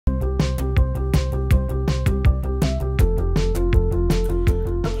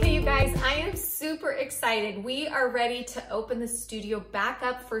super excited. We are ready to open the studio back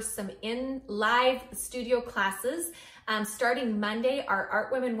up for some live studio classes. Starting Monday, our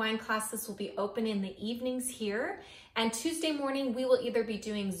Art Women Wine classes will be open in the evenings here. And Tuesday morning, we will either be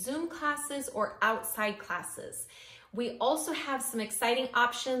doing Zoom classes or outside classes. We also have some exciting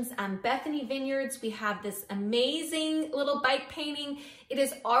options. Bethany Vineyards, we have this amazing little bike painting. It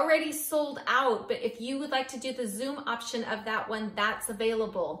is already sold out, but if you would like to do the Zoom option of that one, that's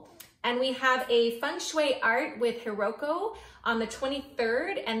available. And we have a feng shui art with Hiroko on the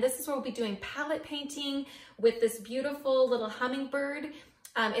 23rd, and this is where we'll be doing palette painting with this beautiful little hummingbird.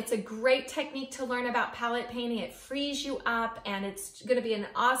 It's a great technique to learn about palette painting. It frees you up, and it's gonna be an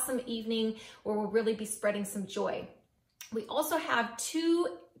awesome evening where we'll really be spreading some joy. We also have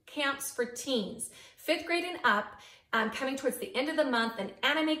 2 camps for teens, 5th grade and up, coming towards the end of the month, an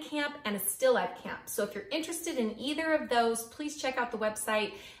anime camp and a still ed camp. So if you're interested in either of those, please check out the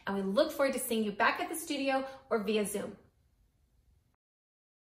website, and we look forward to seeing you back at the studio or via Zoom.